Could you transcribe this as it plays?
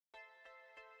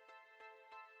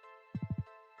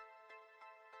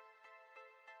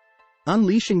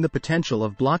Unleashing the Potential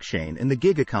of Blockchain in the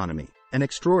Gig Economy, an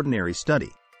Extraordinary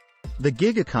Study. The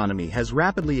gig economy has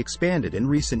rapidly expanded in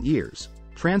recent years,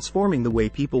 transforming the way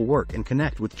people work and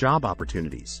connect with job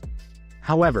opportunities.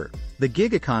 However, the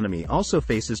gig economy also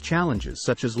faces challenges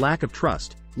such as lack of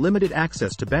trust, limited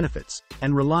access to benefits,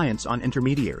 and reliance on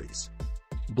intermediaries.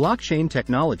 Blockchain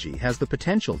technology has the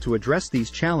potential to address these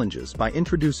challenges by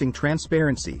introducing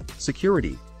transparency,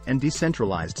 security, and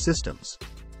decentralized systems.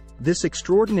 This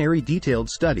extraordinary detailed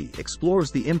study explores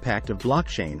the impact of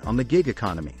blockchain on the gig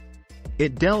economy.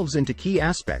 It delves into key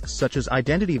aspects such as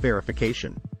identity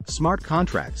verification, smart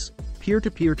contracts,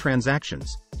 peer-to-peer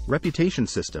transactions, reputation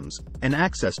systems, and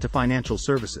access to financial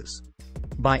services.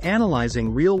 By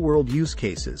analyzing real-world use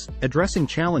cases, addressing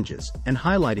challenges, and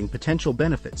highlighting potential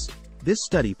benefits, this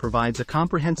study provides a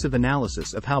comprehensive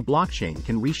analysis of how blockchain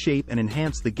can reshape and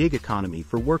enhance the gig economy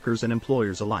for workers and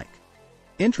employers alike.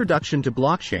 Introduction to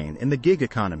Blockchain in the Gig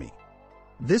Economy.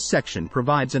 This section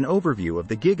provides an overview of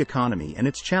the gig economy and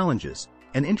its challenges,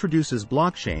 and introduces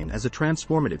blockchain as a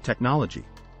transformative technology.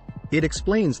 It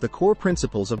explains the core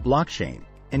principles of blockchain,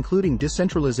 including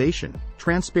decentralization,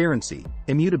 transparency,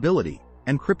 immutability,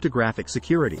 and cryptographic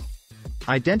security.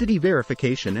 Identity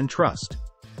verification and trust.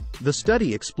 The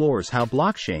study explores how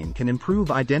blockchain can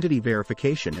improve identity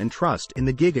verification and trust in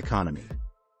the gig economy.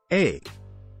 A.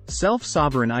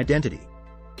 Self-sovereign identity.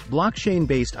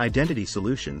 Blockchain-based identity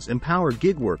solutions empower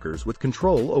gig workers with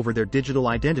control over their digital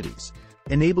identities,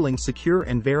 enabling secure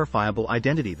and verifiable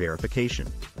identity verification.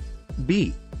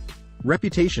 B.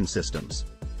 Reputation systems.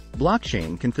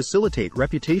 Blockchain can facilitate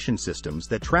reputation systems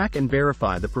that track and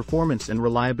verify the performance and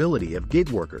reliability of gig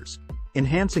workers,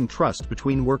 enhancing trust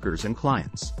between workers and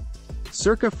clients.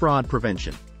 Circa fraud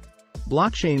prevention.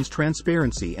 Blockchain's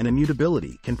transparency and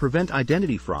immutability can prevent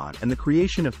identity fraud and the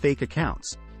creation of fake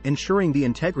accounts, ensuring the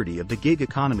integrity of the gig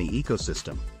economy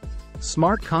ecosystem.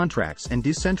 Smart contracts and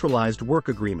decentralized work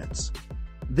agreements.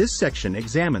 This section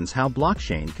examines how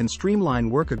blockchain can streamline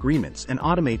work agreements and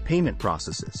automate payment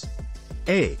processes.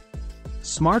 A.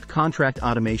 Smart contract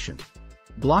automation.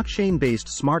 Blockchain-based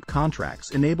smart contracts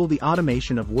enable the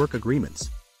automation of work agreements,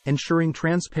 ensuring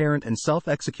transparent and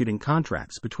self-executing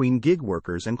contracts between gig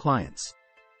workers and clients.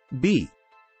 B.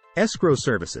 Escrow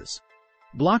services.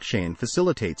 Blockchain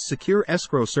facilitates secure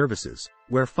escrow services,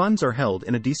 where funds are held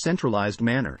in a decentralized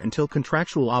manner until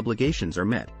contractual obligations are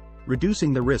met,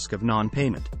 reducing the risk of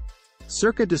non-payment.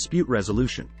 Circa dispute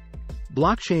resolution.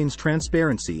 Blockchain's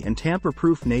transparency and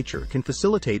tamper-proof nature can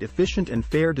facilitate efficient and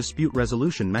fair dispute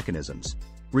resolution mechanisms,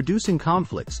 reducing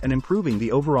conflicts and improving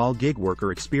the overall gig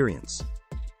worker experience.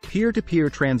 Peer-to-peer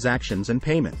transactions and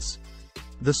payments.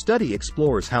 The study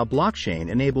explores how blockchain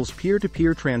enables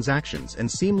peer-to-peer transactions and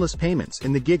seamless payments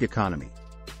in the gig economy.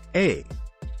 A.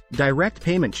 Direct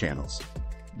payment channels.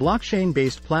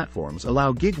 Blockchain-based platforms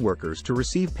allow gig workers to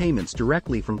receive payments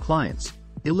directly from clients,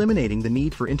 eliminating the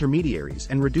need for intermediaries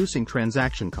and reducing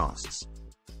transaction costs.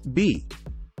 B.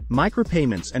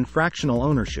 Micropayments and fractional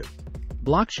ownership.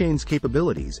 Blockchain's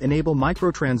capabilities enable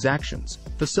microtransactions,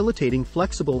 facilitating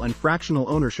flexible and fractional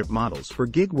ownership models for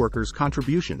gig workers'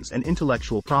 contributions and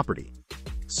intellectual property.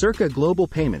 Circa global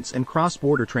payments and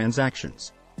cross-border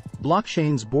transactions.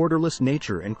 Blockchain's borderless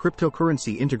nature and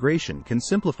cryptocurrency integration can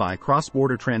simplify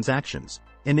cross-border transactions,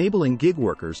 enabling gig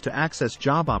workers to access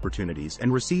job opportunities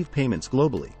and receive payments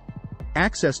globally.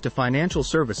 Access to financial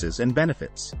services and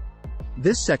benefits.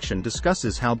 This section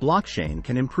discusses how blockchain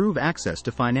can improve access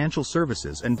to financial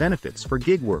services and benefits for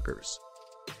gig workers.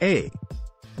 A.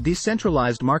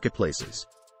 Decentralized marketplaces.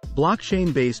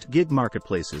 Blockchain-based gig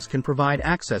marketplaces can provide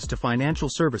access to financial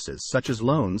services such as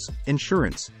loans,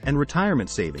 insurance, and retirement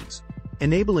savings,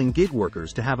 enabling gig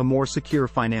workers to have a more secure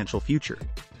financial future.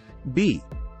 B.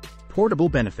 Portable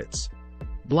benefits.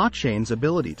 Blockchain's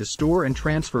ability to store and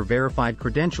transfer verified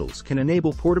credentials can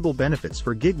enable portable benefits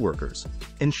for gig workers,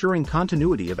 ensuring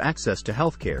continuity of access to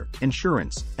healthcare,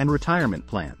 insurance, and retirement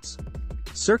plans.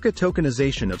 Circa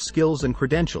tokenization of skills and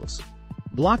credentials.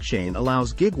 Blockchain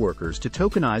allows gig workers to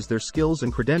tokenize their skills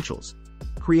and credentials,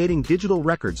 creating digital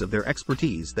records of their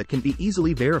expertise that can be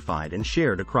easily verified and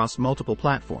shared across multiple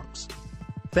platforms.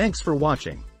 Thanks for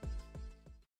watching.